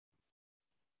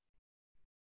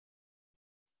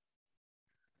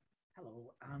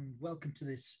Hello and welcome to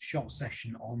this short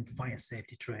session on fire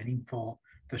safety training for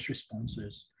first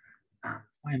responders and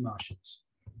fire marshals.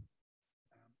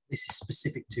 This is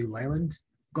specific to Leyland.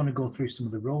 I'm going to go through some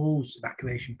of the roles,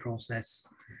 evacuation process,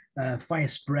 fire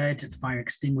spread, fire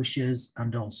extinguishers,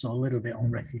 and also a little bit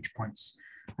on refuge points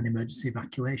and emergency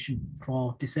evacuation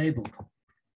for disabled.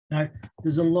 Now,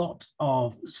 there's a lot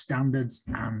of standards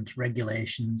and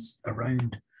regulations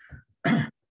around that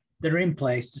are in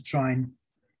place to try and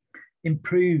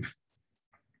improve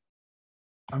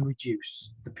and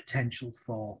reduce the potential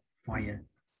for fire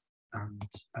and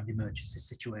emergency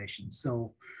situations.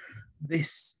 So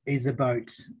this is about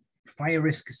fire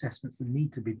risk assessments that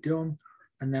need to be done,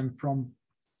 and then from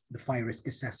the fire risk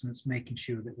assessments, making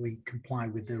sure that we comply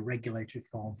with the regulatory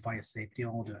form fire safety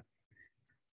order,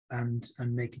 and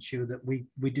making sure that we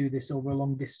do this over a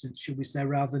long distance, should we say,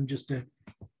 rather than just a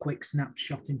quick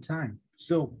snapshot in time.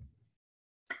 So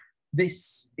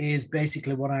this is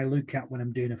basically what I look at when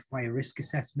I'm doing a fire risk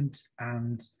assessment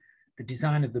and the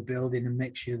design of the building, and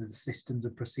make sure that the systems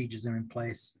and procedures are in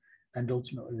place and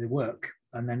ultimately they work.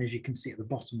 And then, as you can see at the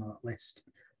bottom of that list,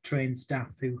 train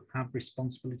staff who have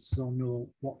responsibilities or know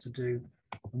what to do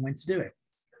and when to do it.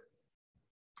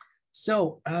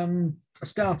 So I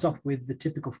start off with the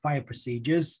typical fire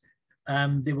procedures.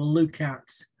 They will look at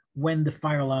when the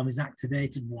fire alarm is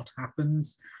activated, what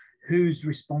happens, who's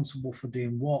responsible for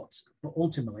doing what, but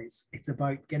ultimately it's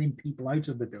about getting people out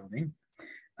of the building.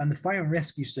 And the fire and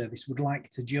rescue service would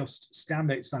like to just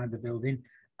stand outside the building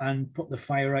and put the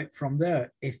fire out from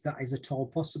there, if that is at all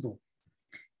possible.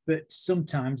 But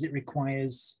sometimes it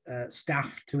requires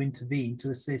staff to intervene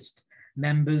to assist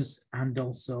members, and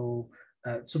also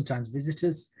sometimes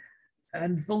visitors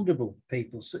and vulnerable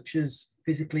people, such as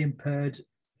physically impaired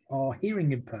or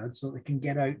hearing impaired, so they can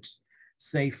get out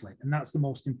safely. And that's the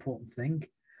most important thing.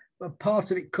 But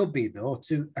part of it could be, though,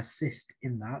 to assist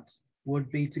in that would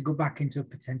be to go back into a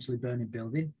potentially burning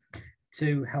building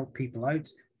to help people out,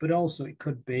 but also it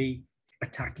could be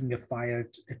attacking a fire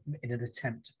in an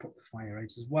attempt to put the fire out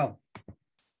as well.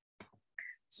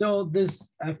 So there's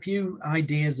a few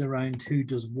ideas around who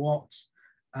does what.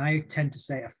 I tend to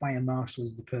say a fire marshal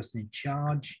is the person in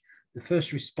charge. The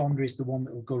first responder is the one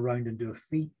that will go around and do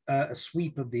a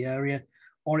sweep of the area,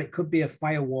 or it could be a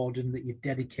fire warden that you've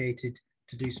dedicated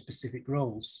to do specific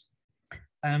roles.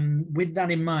 With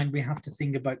that in mind, we have to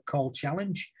think about call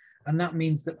challenge, and that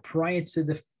means that prior to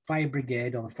the fire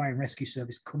brigade or the fire and rescue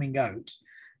service coming out,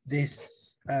 they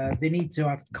need to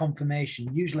have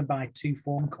confirmation, usually by 2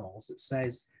 phone calls, that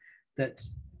says that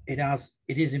it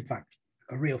is in fact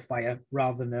a real fire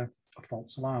rather than a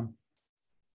false alarm.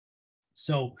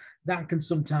 So that can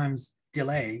sometimes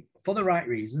delay for the right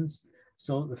reasons,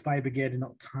 so that the fire brigade are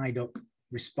not tied up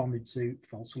responding to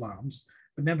false alarms.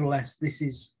 But nevertheless, this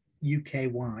is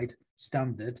UK-wide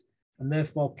standard, and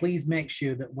therefore please make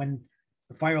sure that when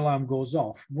the fire alarm goes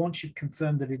off, once you've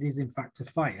confirmed that it is in fact a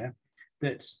fire,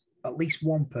 that at least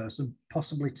one person,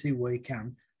 possibly 2 where you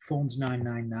can, phones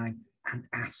 999 and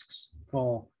asks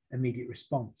for immediate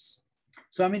response.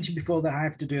 So I mentioned before that I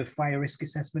have to do a fire risk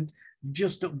assessment.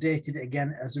 Just updated it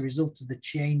again as a result of the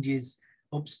changes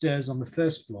upstairs on the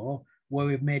first floor, where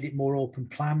we've made it more open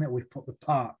plan, that we've put the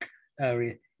park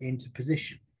area into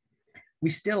position. We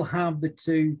still have the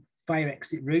 2 fire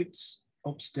exit routes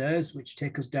upstairs, which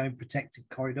take us down protected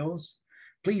corridors.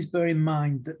 Please bear in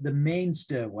mind that the main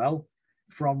stairwell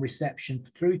from reception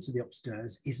through to the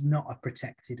upstairs is not a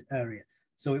protected area,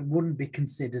 so it wouldn't be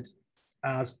considered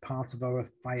as part of our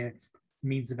fire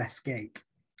means of escape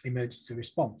emergency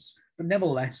response. But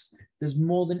nevertheless, there's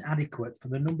more than adequate for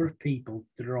the number of people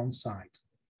that are on site.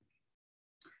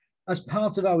 As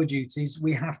part of our duties,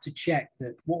 we have to check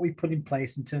that what we put in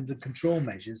place in terms of control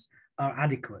measures are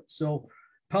adequate. So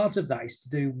part of that is to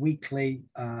do weekly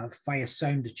fire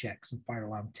sounder checks and fire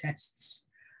alarm tests,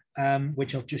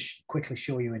 which I'll just quickly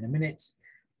show you in a minute.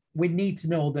 We need to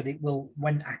know that it will,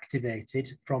 when activated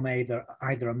from either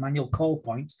a manual call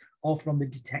point or from the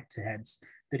detector heads,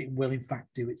 that it will in fact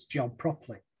do its job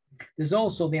properly. There's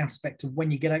also the aspect of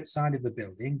when you get outside of the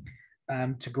building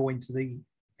to go into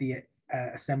the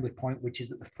assembly point, which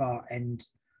is at the far end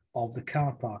of the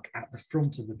car park at the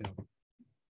front of the building.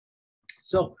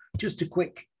 So just a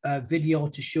quick video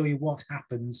to show you what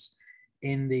happens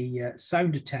in the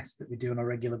sounder test that we do on a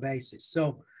regular basis.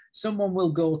 So someone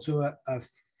will go to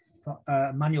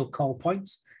a manual call point,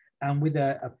 and with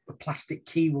a plastic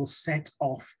key will set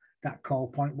off that call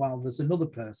point, while there's another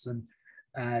person,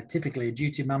 typically a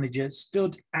duty manager,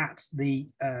 stood at the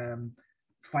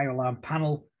fire alarm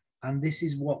panel, and this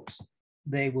is what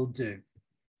they will do.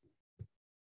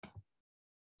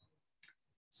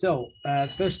 So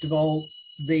first of all,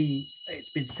 it's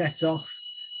been set off,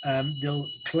 they'll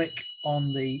click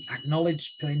on the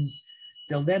acknowledge pin.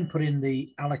 They'll then put in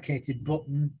the allocated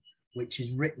button, which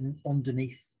is written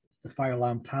underneath the fire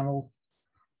alarm panel.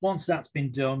 Once that's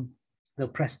been done, they'll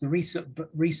press the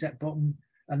reset button,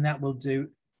 and that will do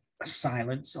a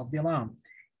silence of the alarm.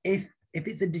 If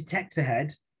it's a detector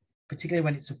head, particularly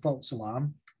when it's a false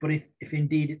alarm, but if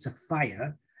indeed it's a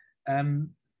fire,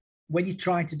 when you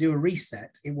try to do a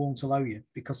reset, it won't allow you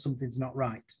because something's not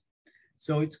right.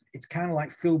 So it's kind of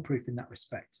like foolproof in that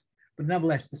respect. But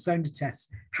nevertheless, the sounder tests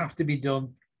have to be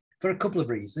done for a couple of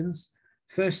reasons.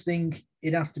 First thing,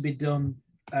 it has to be done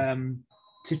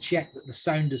to check that the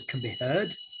sounders can be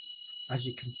heard, as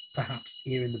you can perhaps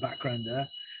hear in the background there.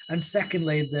 And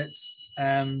secondly, that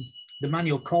the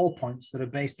manual call points that are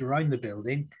based around the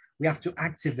building, we have to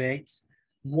activate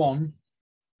one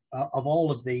of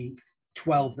all of the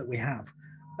 12 that we have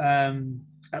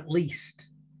at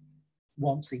least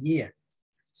once a year.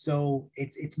 So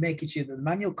it's making sure that the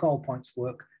manual call points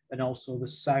work and also the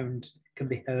sound can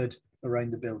be heard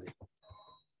around the building.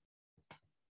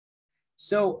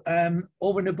 So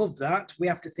over and above that, we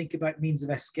have to think about means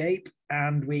of escape.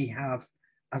 And we have,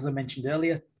 as I mentioned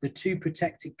earlier, the 2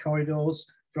 protected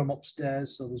corridors from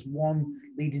upstairs. So there's one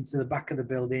leading to the back of the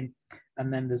building,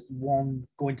 and then there's one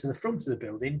going to the front of the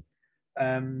building.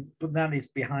 But that is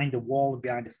behind a wall and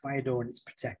behind a fire door, and it's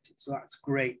protected. So that's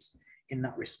great in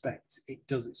that respect. It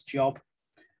does its job.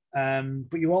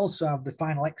 But you also have the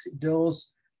final exit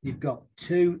doors. You've got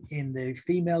 2 in the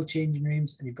female changing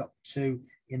rooms, and you've got 2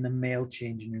 in the male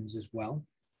changing rooms as well.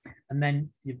 And then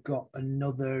you've got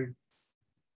another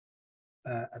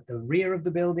at the rear of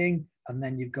the building, and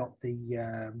then you've got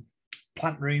the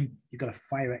plant room. You've got a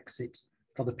fire exit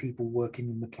for the people working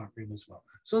in the plant room as well.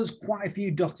 So there's quite a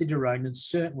few dotted around, and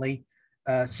certainly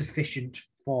sufficient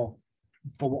for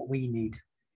what we need.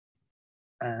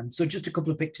 So just a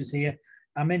couple of pictures here.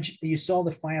 I mentioned you saw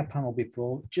the fire panel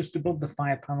before. Just above the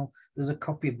fire panel, there's a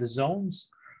copy of the zones.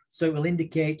 So it will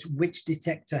indicate which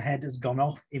detector head has gone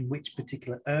off in which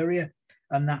particular area,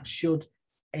 and that should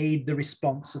aid the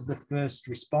response of the first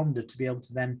responder to be able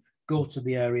to then go to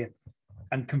the area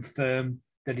and confirm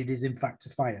that it is in fact a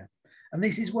fire. And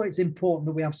this is where it's important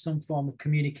that we have some form of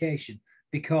communication,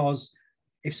 because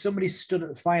if somebody's stood at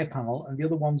the fire panel and the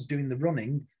other one's doing the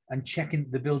running and checking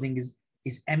the building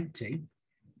is empty,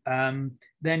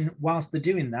 then whilst they're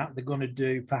doing that, they're going to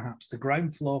do perhaps the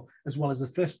ground floor as well as the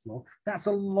first floor. That's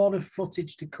a lot of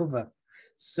footage to cover.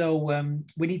 So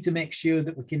we need to make sure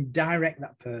that we can direct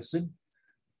that person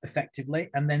effectively.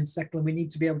 And then secondly, we need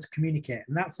to be able to communicate.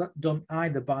 And that's done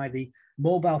either by the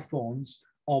mobile phones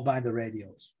or by the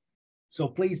radios. So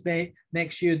please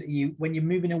make sure that you, when you're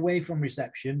moving away from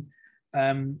reception,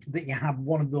 that you have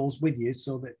one of those with you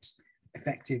so that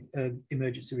effective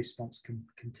emergency response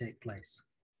can take place.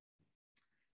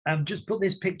 Just put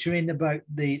this picture in about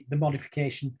the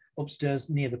modification upstairs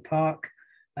near the park.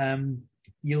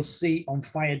 You'll see on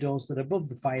fire doors that above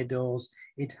the fire doors,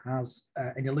 it has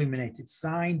an illuminated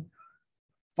sign.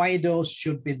 Fire doors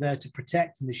should be there to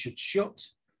protect, and they should shut,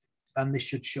 and they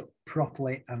should shut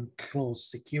properly and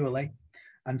close securely.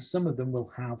 And some of them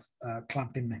will have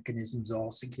clamping mechanisms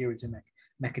or security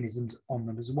mechanisms on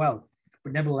them as well.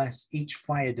 But nevertheless, each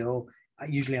fire door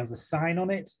usually has a sign on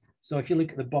it. So if you look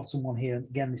at the bottom one here,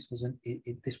 again,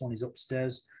 this one is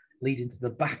upstairs, leading to the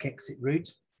back exit route.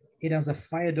 It has a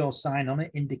fire door sign on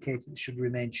it, indicating it should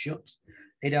remain shut.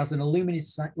 It has an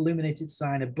illuminated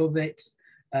sign above it.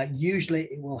 Usually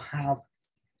it will have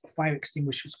fire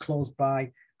extinguishers close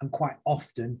by, and quite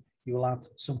often you will have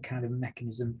some kind of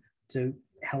mechanism to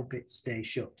help it stay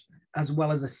shut, as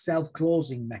well as a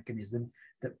self-closing mechanism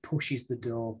that pushes the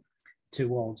door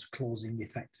towards closing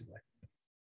effectively.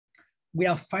 We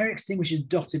have fire extinguishers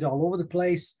dotted all over the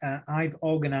place. I've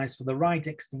organised for the right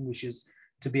extinguishers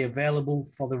to be available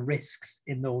for the risks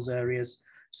in those areas,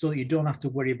 so that you don't have to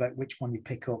worry about which one you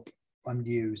pick up and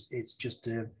use. It's just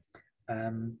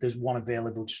there's one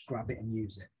available, just grab it and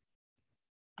use it.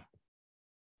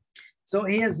 So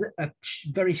here's a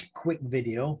very quick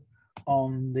video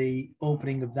on the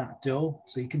opening of that door.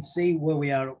 So you can see where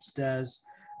we are upstairs.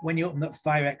 When you open that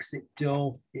fire exit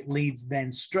door, it leads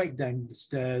then straight down the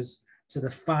stairs to the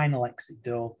final exit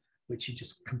door, which you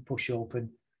just can push open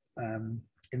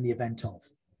in the event of.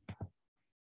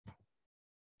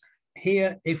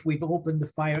 Here, if we've opened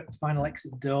the final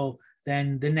exit door,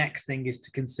 then the next thing is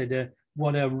to consider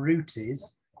what our route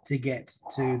is to get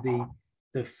to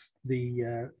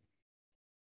the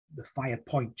fire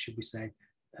point, should we say,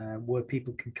 where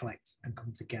people can collect and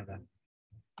come together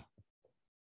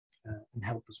and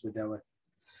help us with our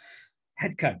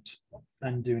head count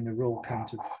and doing a roll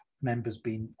count members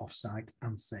being off-site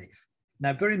and safe.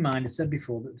 Now, bear in mind, I said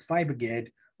before that the fire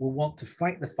brigade will want to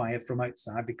fight the fire from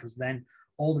outside, because then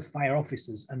all the fire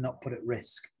officers are not put at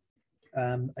risk.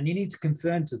 And you need to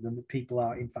confirm to them that people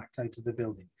are in fact out of the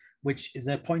building, which is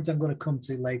a point I'm going to come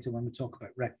to later when we talk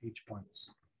about refuge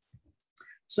points.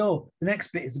 So the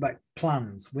next bit is about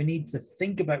plans. We need to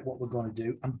think about what we're going to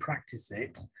do and practice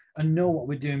it and know what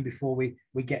we're doing before we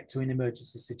get to an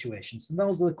emergency situation. So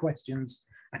those are the questions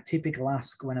I typically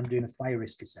ask when I'm doing a fire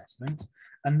risk assessment.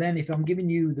 And then if I'm giving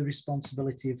you the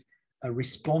responsibility of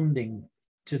responding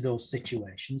to those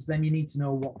situations, then you need to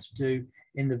know what to do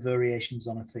in the variations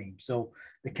on a theme. So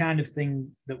the kind of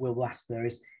thing that will ask there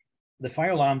is, the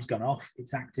fire alarm's gone off,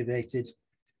 it's activated,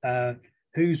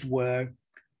 who's where,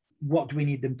 what do we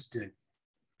need them to do?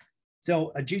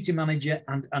 So a duty manager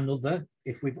and another,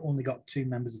 if we've only got 2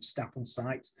 members of staff on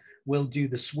site, will do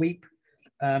the sweep.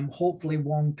 Hopefully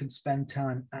one can spend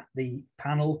time at the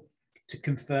panel to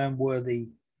confirm where the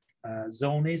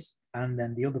zone is, and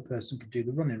then the other person could do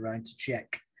the running around to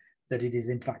check that it is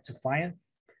in fact a fire.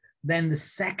 Then the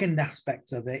second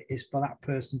aspect of it is for that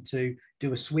person to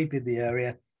do a sweep of the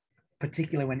area,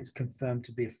 particularly when it's confirmed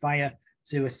to be a fire,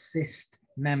 to assist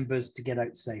members to get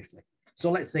out safely. So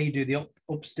let's say you do the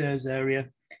upstairs area,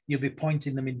 you'll be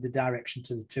pointing them in the direction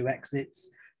to the 2 exits,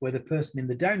 where the person in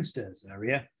the downstairs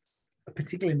area,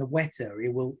 particularly in the wet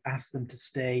area, will ask them to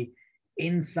stay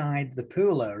inside the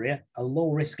pool area, a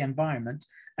low risk environment,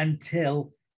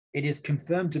 until it is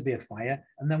confirmed to be a fire.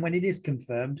 And then when it is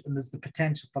confirmed and there's the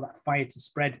potential for that fire to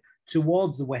spread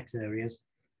towards the wet areas,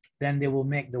 then they will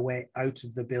make their way out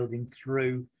of the building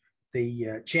through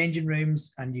the changing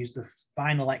rooms and use the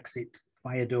final exit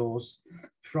fire doors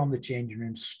from the changing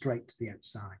rooms straight to the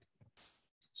outside.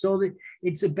 So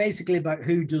it's basically about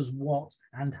who does what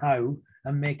and how,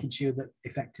 and making sure that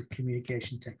effective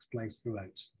communication takes place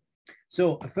throughout.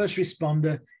 So a first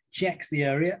responder checks the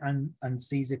area and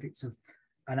sees if it's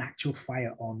an actual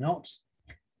fire or not.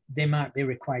 They might be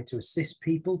required to assist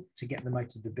people to get them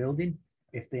out of the building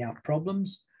if they have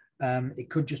problems. It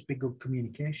could just be good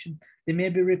communication. They may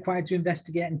be required to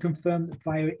investigate and confirm that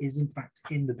fire is in fact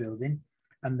in the building.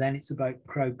 And then it's about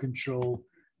crowd control,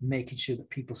 making sure that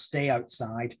people stay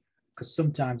outside, because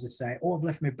sometimes they say, oh, I've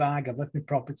left my bag, I've left my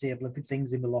property, I've left my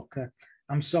things in the locker.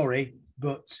 I'm sorry,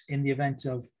 but in the event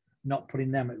of not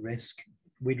putting them at risk,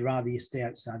 we'd rather you stay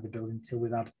outside the building until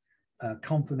we've had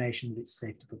confirmation that it's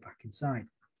safe to go back inside.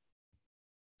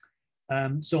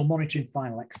 So monitoring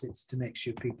final exits to make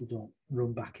sure people don't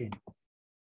run back in.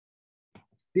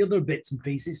 The other bits and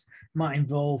pieces might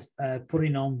involve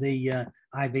putting on the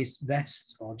high-vis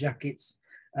vests or jackets,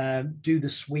 do the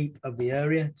sweep of the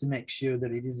area to make sure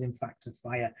that it is in fact a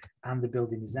fire and the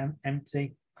building is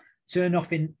empty, turn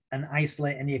off and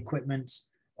isolate any equipment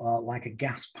like a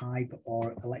gas pipe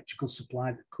or electrical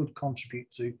supply that could contribute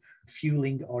to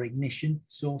fueling or ignition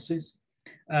sources,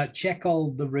 check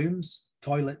all the rooms,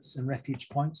 toilets and refuge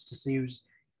points to see who's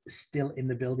still in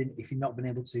the building if you've not been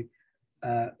able to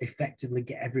effectively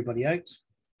get everybody out,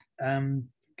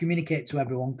 communicate to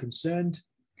everyone concerned,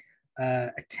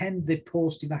 attend the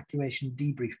post-evacuation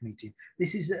debrief meeting.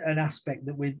 This is an aspect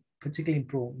that we're particularly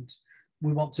important.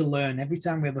 We want to learn every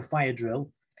time we have a fire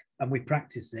drill and we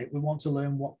practice it, we want to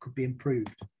learn what could be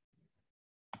improved.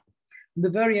 And the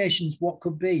variations, what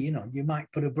could be, you know, you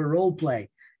might put up a role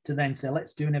play to then say,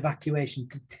 let's do an evacuation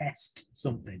to test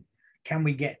something. Can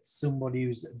we get somebody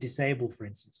who's disabled, for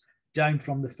instance, down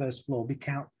from the first floor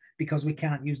because we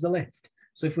can't use the lift?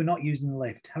 So if we're not using the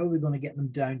lift, how are we going to get them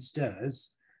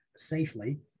downstairs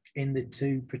safely in the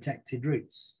 2 protected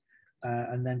routes?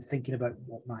 And then thinking about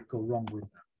what might go wrong with that.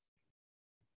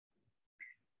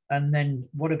 And then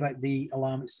what about the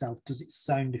alarm itself? Does it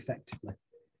sound effectively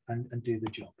and do the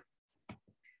job?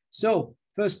 So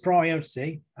first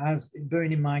priority, as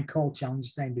bearing in mind call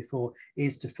challenge saying before,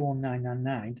 is to phone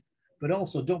 999, but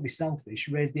also don't be selfish,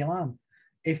 raise the alarm.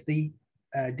 If the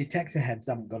detector heads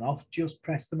haven't gone off, just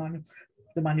press the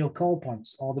manual call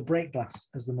points or the break glass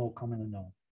as the more commonly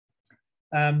known.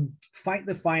 Fight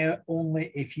the fire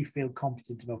only if you feel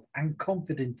competent enough and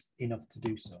confident enough to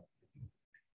do so.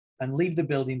 And leave the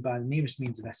building by the nearest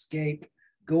means of escape,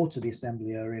 go to the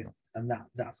assembly area, and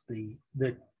that's the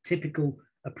typical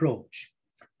approach.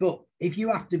 But if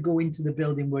you have to go into the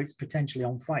building where it's potentially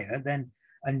on fire,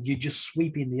 and you're just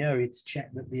sweeping the area to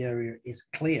check that the area is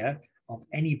clear of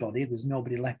anybody, there's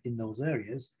nobody left in those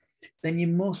areas, then you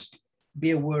must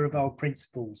be aware of our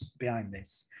principles behind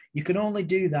this. You can only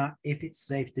do that if it's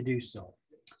safe to do so.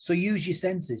 So use your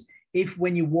senses. If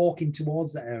when you're walking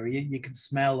towards that area, you can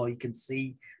smell or you can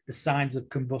see the signs of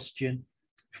combustion,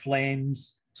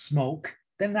 flames, smoke,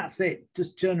 then that's it.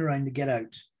 Just turn around and get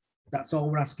out. That's all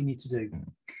we're asking you to do.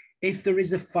 If there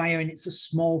is a fire and it's a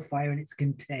small fire and it's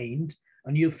contained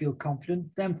and you feel confident,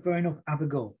 then fair enough, have a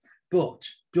go. But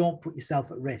don't put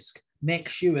yourself at risk. Make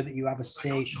sure that you have a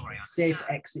safe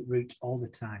exit route all the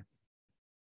time.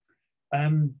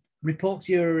 Report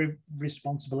to your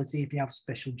responsibility if you have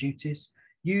special duties.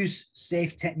 Use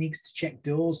safe techniques to check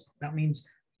doors. That means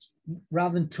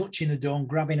rather than touching a door and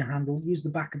grabbing a handle, use the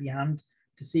back of your hand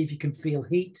to see if you can feel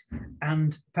heat,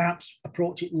 and perhaps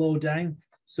approach it low down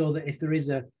so that if there is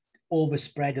a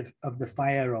overspread of the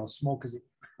fire or smoke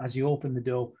as you open the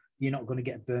door, you're not going to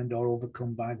get burned or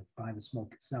overcome by the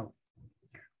smoke itself.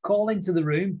 Call into the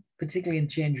room, particularly in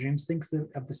change rooms. Think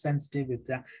of the sensitivity of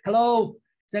that. Hello,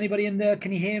 is anybody in there?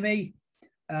 Can you hear me?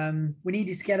 We need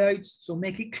you to get out, so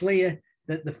make it clear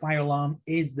that the fire alarm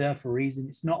is there for a reason.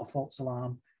 It's not a false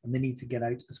alarm, and they need to get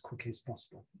out as quickly as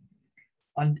possible.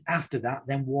 And after that,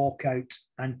 then walk out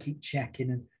and keep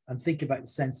checking and think about the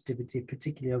sensitivity,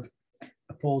 particularly of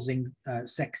opposing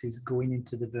sexes going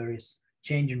into the various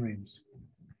changing rooms.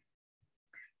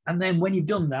 And then when you've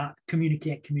done that,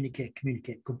 communicate.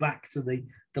 Go back to the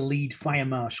lead fire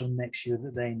marshal and make sure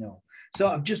that they know. So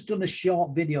I've just done a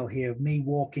short video here of me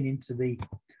walking into the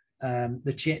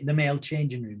male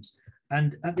changing rooms.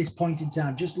 And at this point in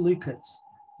time, just look at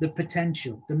the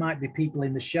potential. There might be people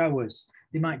in the showers.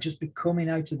 They might just be coming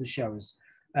out of the showers.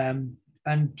 And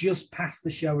just past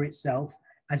the shower itself,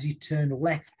 as you turn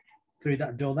left through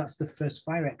that door, that's the first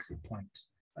fire exit point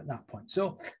at that point.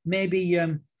 So maybe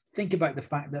think about the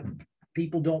fact that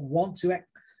people don't want to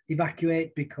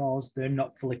evacuate because they're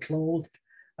not fully clothed,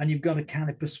 and you've got to kind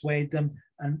of persuade them,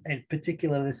 and in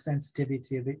particular the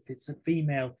sensitivity of it, if it's a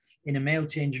female in a male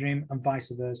changing room and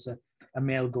vice versa, a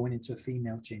male going into a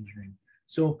female changing room.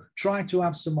 So try to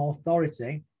have some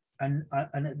authority and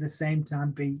at the same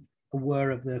time be aware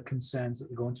of the concerns that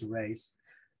they're going to raise.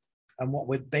 And what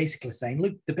we're basically saying,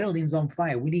 look, the building's on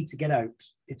fire. We need to get out.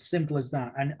 It's simple as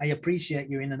that. And I appreciate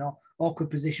you're in an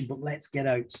awkward position, but let's get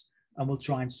out and we'll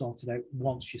try and sort it out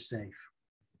once you're safe.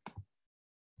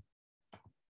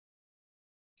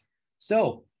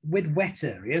 So with wet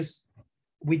areas,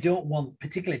 we don't want,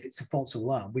 particularly if it's a false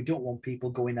alarm, we don't want people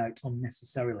going out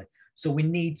unnecessarily. So we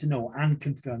need to know and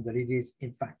confirm that it is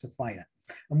in fact a fire.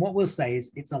 And what we'll say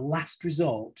is it's a last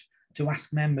resort to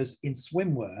ask members in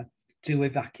swimwear to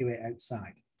evacuate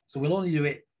outside. So we'll only do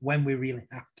it when we really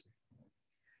have to.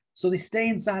 So they stay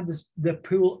inside the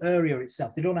pool area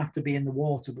itself. They don't have to be in the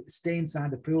water, but they stay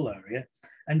inside the pool area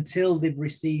until they've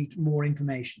received more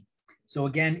information. So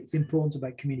again, it's important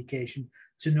about communication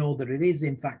to know that it is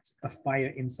in fact a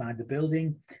fire inside the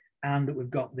building, and that we've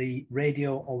got the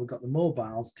radio or we've got the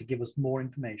mobiles to give us more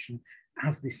information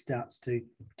as this starts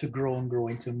to grow and grow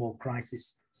into a more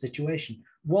crisis situation.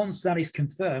 Once that is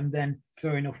confirmed, then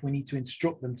fair enough, we need to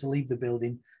instruct them to leave the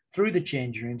building through the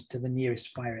change rooms to the nearest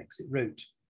fire exit route.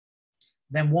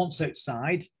 Then once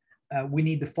outside, we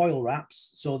need the foil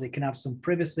wraps so they can have some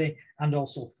privacy and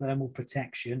also thermal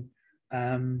protection,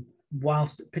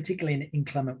 whilst particularly in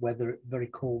inclement weather, very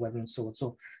cold weather and so on.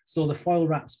 So the foil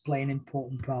wraps play an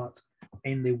important part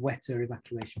in the wetter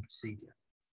evacuation procedure.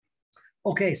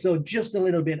 Okay, so just a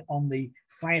little bit on the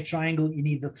fire triangle. You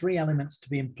need the three elements to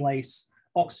be in place: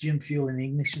 oxygen, fuel, and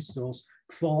ignition source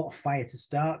for a fire to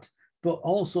start. But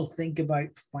also think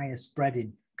about fire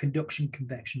spreading: conduction,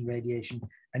 convection, radiation,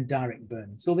 and direct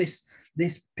burning. So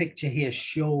this picture here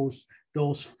shows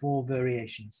those four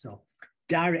variations. So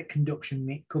direct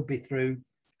conduction could be through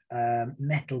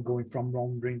metal going from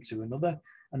one room to another,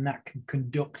 and that can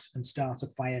conduct and start a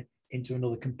fire into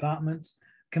another compartment.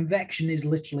 Convection is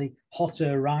literally hot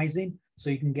air rising, so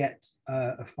you can get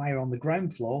a fire on the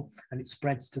ground floor and it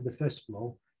spreads to the first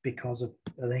floor because of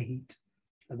the heat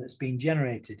that's being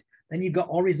generated. Then you've got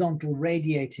horizontal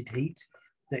radiated heat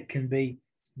that can be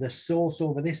the source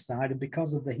over this side, and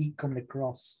because of the heat coming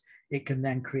across, it can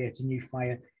then create a new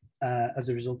fire as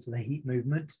a result of the heat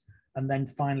movement. And then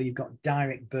finally, you've got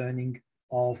direct burning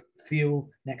of fuel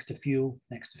next to fuel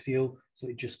next to fuel, so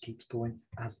it just keeps going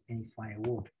as any fire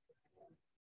would.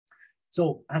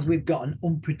 So as we've got an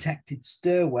unprotected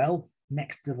stairwell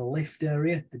next to the lift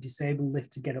area, the disabled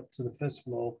lift to get up to the first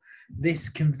floor, this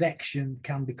convection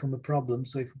can become a problem.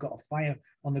 So if we've got a fire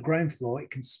on the ground floor,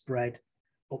 it can spread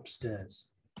upstairs.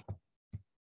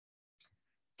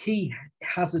 Key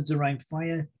hazards around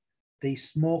fire: the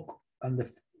smoke and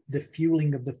the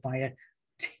fueling of the fire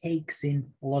takes in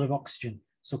a lot of oxygen.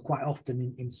 So quite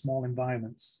often in small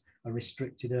environments or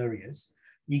restricted areas,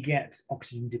 you get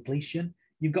oxygen depletion.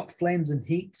 You've got flames and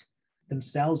heat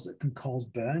themselves that can cause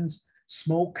burns.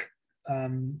 Smoke, a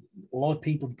lot of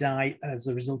people die as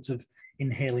a result of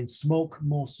inhaling smoke,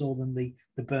 more so than the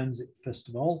burns, first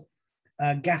of all.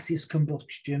 gaseous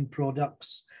combustion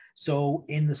products. So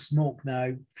in the smoke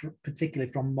now,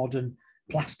 particularly from modern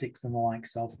plastics and the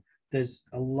likes of, there's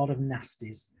a lot of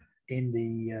nasties in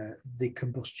the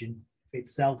combustion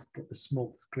itself, but the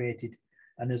smoke created,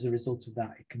 and as a result of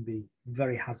that, it can be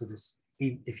very hazardous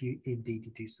if you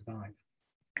indeed do survive.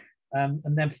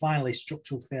 And then finally,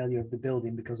 structural failure of the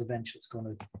building, because eventually it's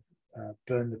going to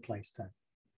burn the place down.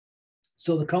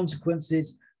 So the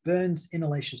consequences: burns,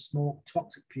 inhalation of smoke,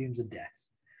 toxic fumes, and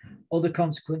death. Other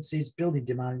consequences: building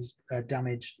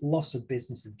damage, loss of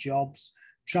business and jobs,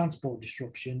 transport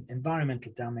disruption,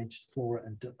 environmental damage, flora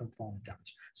and fauna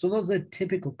damage. So those are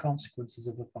typical consequences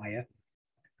of a fire.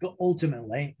 But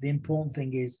ultimately, the important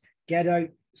thing is get out,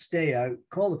 stay out,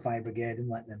 call the fire brigade and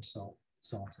let them sort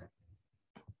it.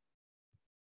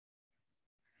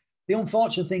 The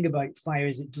unfortunate thing about fire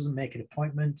is it doesn't make an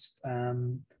appointment.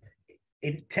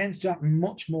 It tends to happen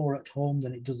much more at home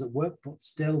than it does at work, but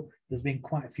still there's been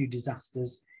quite a few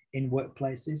disasters in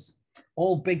workplaces.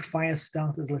 All big fires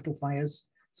start as little fires.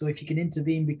 So if you can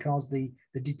intervene because the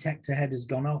detector head has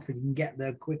gone off and you can get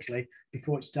there quickly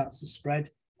before it starts to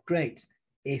spread, great,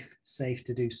 if safe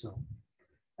to do so.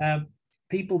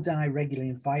 People die regularly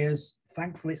in fires.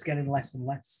 Thankfully, it's getting less and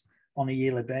less on a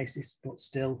yearly basis, but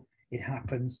still it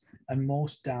happens. And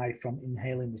most die from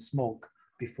inhaling the smoke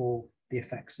before the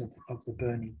effects of the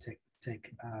burning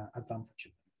take advantage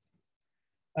of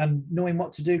them. Knowing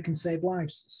what to do can save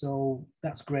lives. So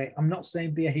that's great. I'm not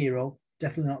saying be a hero,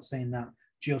 definitely not saying that.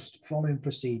 Just following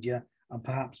procedure and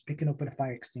perhaps picking up a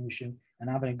fire extinguisher and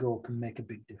having a go can make a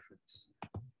big difference.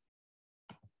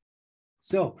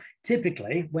 So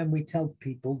typically when we tell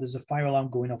people there's a fire alarm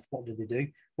going off, what do?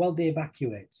 Well, they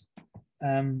evacuate.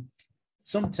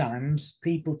 Sometimes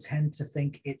people tend to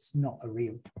think it's not a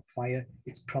real fire,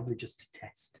 it's probably just a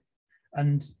test.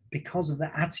 And because of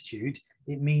that attitude,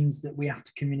 it means that we have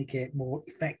to communicate more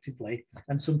effectively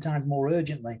and sometimes more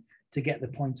urgently to get the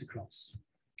point across.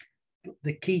 But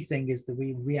the key thing is that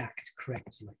we react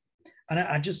correctly. And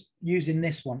I just using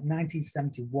this one,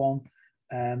 1971,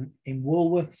 in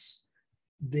Woolworths,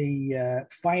 the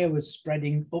fire was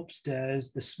spreading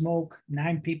upstairs. The smoke,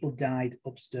 9 people died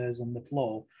upstairs on the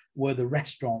floor where the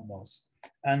restaurant was.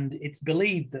 And it's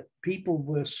believed that people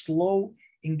were slow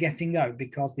in getting out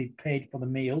because they paid for the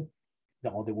meal,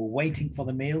 or they were waiting for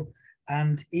the meal.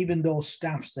 And even though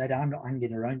staff said, I'm not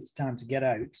hanging around, it's time to get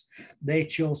out, they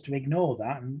chose to ignore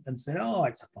that and said, oh,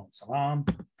 it's a false alarm.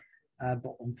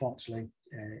 But unfortunately,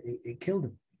 it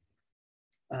killed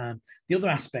them. The other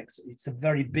aspects, it's a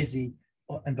very busy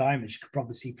environment. You could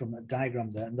probably see from that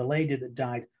diagram there. And the lady that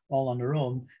died all on her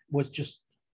own was just,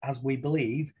 as we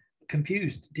believe,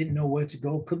 confused, didn't know where to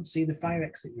go, couldn't see the fire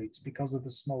exit routes because of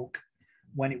the smoke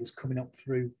when it was coming up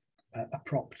through a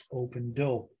propped open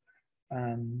door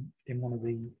in one of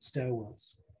the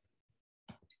stairwells.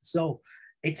 So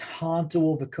it's hard to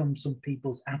overcome some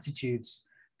people's attitudes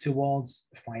towards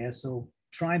fire. So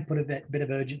try and put a bit of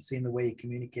urgency in the way you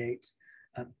communicate,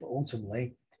 but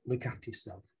ultimately look after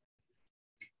yourself.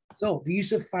 So the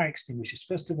use of fire extinguishers,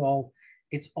 first of all,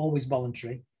 it's always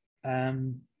voluntary.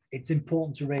 It's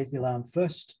important to raise the alarm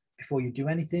first before you do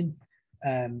anything.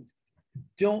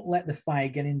 Don't let the fire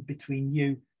get in between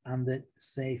you and the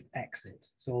safe exit.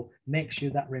 So make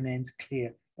sure that remains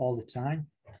clear all the time.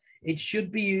 It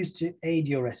should be used to aid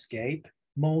your escape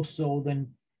more so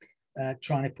than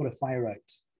trying to put a fire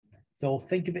out. So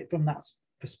think of it from that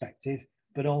perspective,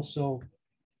 but also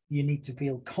you need to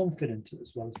feel confident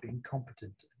as well as being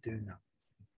competent at doing that.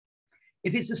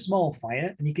 If it's a small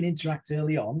fire and you can interact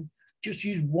early on, just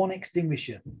use one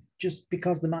extinguisher. Just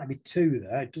because there might be 2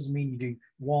 there, it doesn't mean you do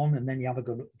one and then you have a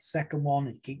go at the second one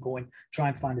and keep going, try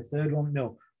and find a third one.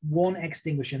 No, one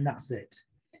extinguisher and that's it.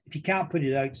 If you can't put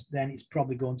it out, then it's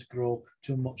probably going to grow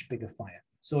to a much bigger fire.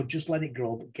 So just let it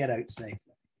grow, but get out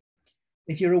safely.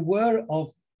 If you're aware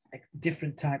of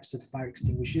different types of fire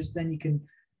extinguishers, then you can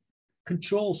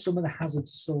control some of the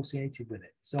hazards associated with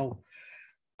it. So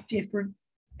different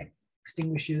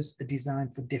extinguishers are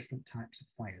designed for different types of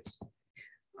fires.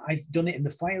 I've done it in the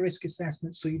fire risk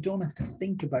assessment, so you don't have to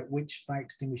think about which fire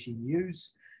extinguisher you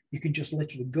use. You can just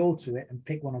literally go to it and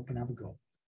pick one up and have a go.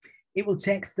 It will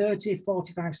take 30,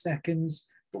 45 seconds,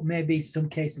 but maybe some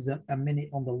cases a minute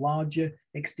on the larger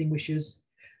extinguishers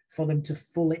for them to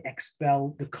fully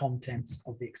expel the contents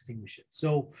of the extinguisher.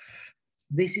 So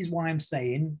this is why I'm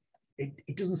saying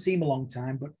it doesn't seem a long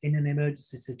time, but in an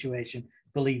emergency situation,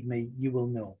 believe me, you will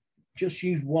know. Just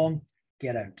use one,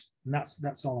 get out. And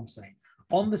that's all I'm saying.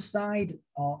 On the side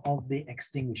of the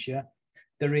extinguisher,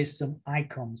 there is some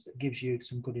icons that gives you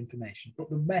some good information. But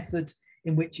the method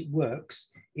in which it works,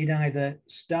 it either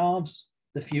starves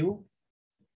the fuel,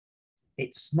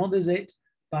 It smothers it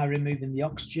by removing the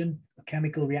oxygen, a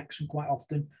chemical reaction quite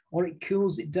often, or it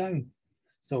cools it down.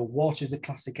 So water is a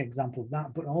classic example of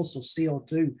that, but also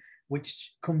CO2,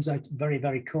 which comes out very,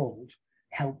 very cold,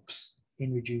 helps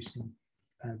in reducing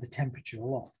the temperature a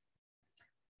lot.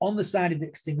 On the side of the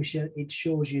extinguisher, it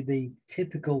shows you the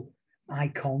typical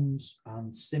icons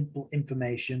and simple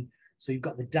information. So you've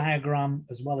got the diagram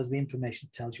as well as the information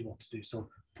that tells you what to do. So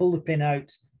pull the pin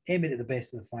out, aim it at the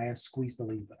base of the fire, squeeze the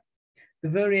lever. The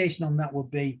variation on that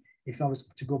would be, if I was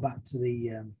to go back to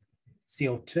the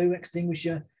CO2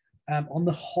 extinguisher, on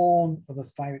the horn of a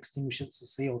fire extinguisher, it's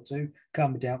a CO2,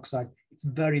 carbon dioxide, it's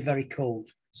very, very cold.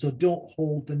 So don't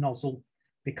hold the nozzle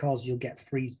because you'll get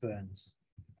freeze burns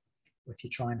if you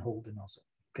try and hold the nozzle.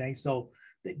 Okay, so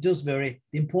it does vary.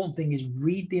 The important thing is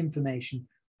read the information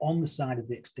on the side of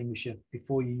the extinguisher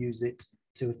before you use it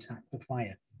to attack the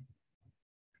fire.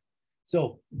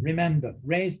 So remember,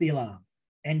 raise the alarm.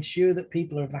 Ensure that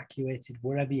people are evacuated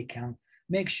wherever you can.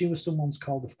 Make sure someone's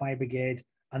called the fire brigade,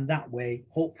 and that way,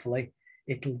 hopefully,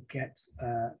 it'll get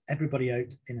everybody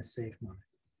out in a safe manner.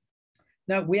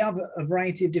 Now, we have a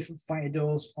variety of different fire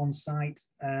doors on site.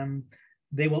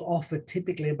 They will offer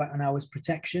typically about an hour's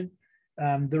protection.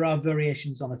 There are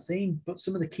variations on a theme, but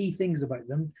some of the key things about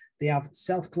them, they have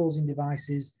self-closing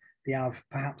devices, they have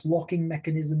perhaps locking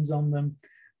mechanisms on them,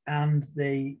 and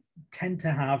they tend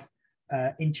to have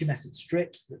intumescent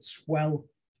strips that swell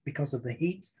because of the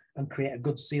heat and create a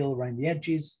good seal around the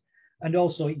edges. And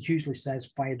also it usually says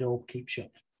fire door keep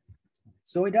shut.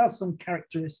 So it has some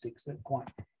characteristics that are quite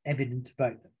evident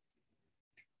about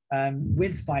them.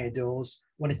 With fire doors,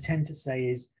 what I tend to say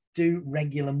is do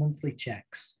regular monthly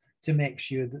checks to make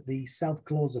sure that the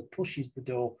self-closer pushes the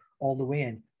door all the way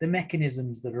in. The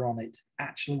mechanisms that are on it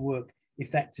actually work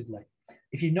effectively.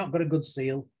 If you've not got a good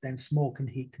seal, then smoke and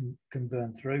heat can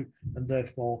burn through, and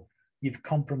therefore you've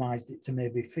compromised it to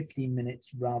maybe 15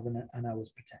 minutes rather than an hour's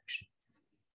protection.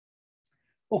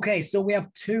 Okay, so we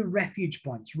have two refuge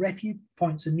points. Refuge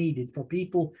points are needed for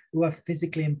people who are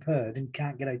physically impaired and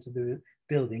can't get out of the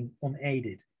building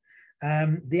unaided.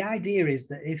 The idea is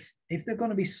that if they're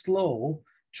going to be slow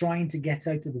trying to get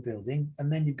out of the building,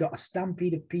 and then you've got a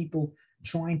stampede of people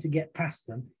trying to get past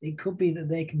them, it could be that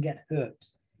they can get hurt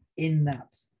in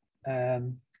that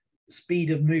speed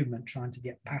of movement, trying to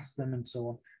get past them and so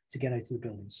on to get out of the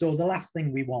building. So the last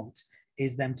thing we want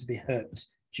is them to be hurt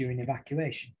during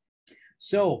evacuation.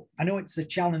 So I know it's a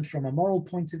challenge from a moral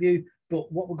point of view,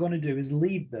 but what we're going to do is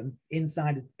leave them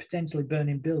inside a potentially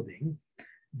burning building,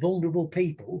 vulnerable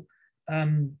people,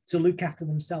 to look after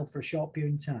themselves for a short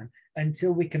period of time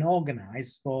until we can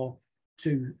organise for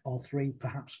 2 or 3,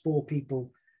 perhaps 4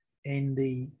 people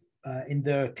in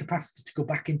their capacity to go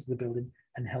back into the building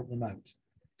and help them out.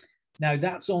 Now,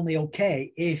 that's only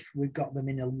okay if we've got them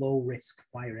in a low-risk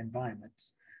fire environment.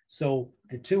 So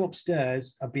the 2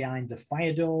 upstairs are behind the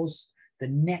fire doors. They're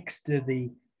next to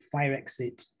the fire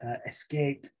exit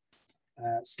escape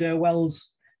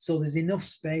stairwells. So there's enough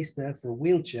space there for a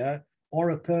wheelchair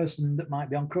or a person that might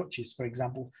be on crutches, for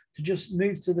example, to just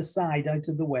move to the side out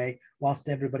of the way whilst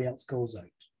everybody else goes out.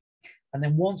 And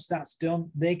then once that's done,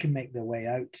 they can make their way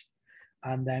out.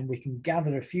 And then we can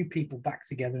gather a few people back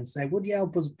together and say, would you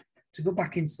help us to go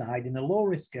back inside in a low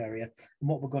risk area? And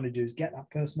what we're going to do is get that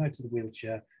person out of the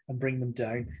wheelchair and bring them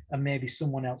down, and maybe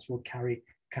someone else will carry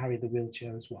the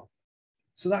wheelchair as well.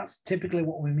 So that's typically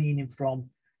what we're meaning from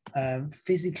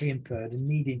physically impaired and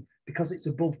needing, because it's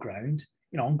above ground,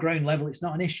 you know, on ground level, it's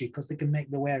not an issue because they can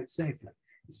make their way out safely.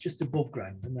 It's just above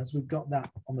ground. And as we've got that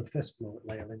on the first floor at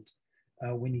Leyland,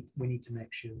 we need to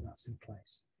make sure that's in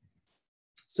place.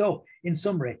 So in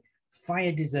summary,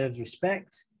 fire deserves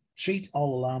respect. Treat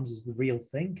all alarms as the real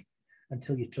thing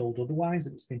until you're told otherwise,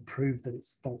 and it's been proved that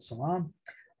it's a false alarm.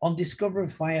 On discovery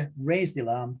of fire, raise the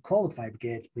alarm, call the fire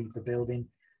brigade, leave the building,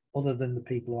 other than the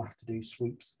people who have to do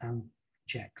sweeps and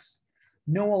checks.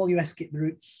 Know all your escape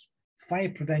routes. Fire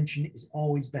prevention is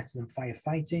always better than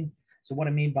firefighting. So what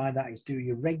I mean by that is do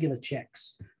your regular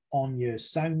checks on your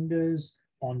sounders,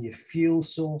 on your fuel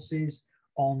sources,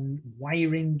 on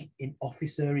wiring in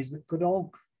office areas that could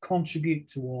all contribute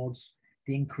towards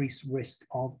the increased risk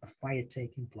of a fire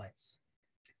taking place.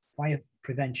 Fire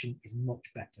prevention is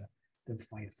much better than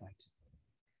firefighting.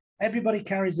 Everybody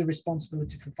carries a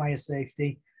responsibility for fire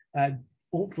safety.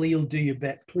 Hopefully you'll do your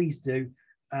bit, please do.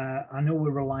 I know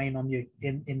we're relying on you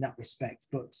in that respect,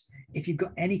 but if you've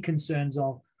got any concerns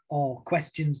or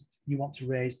questions you want to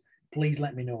raise, please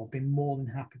let me know. I've been more than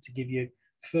happy to give you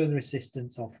further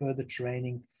assistance or further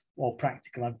training or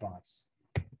practical advice.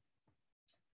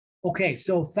 Okay,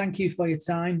 so thank you for your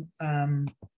time,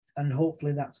 and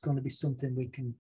hopefully that's going to be something we can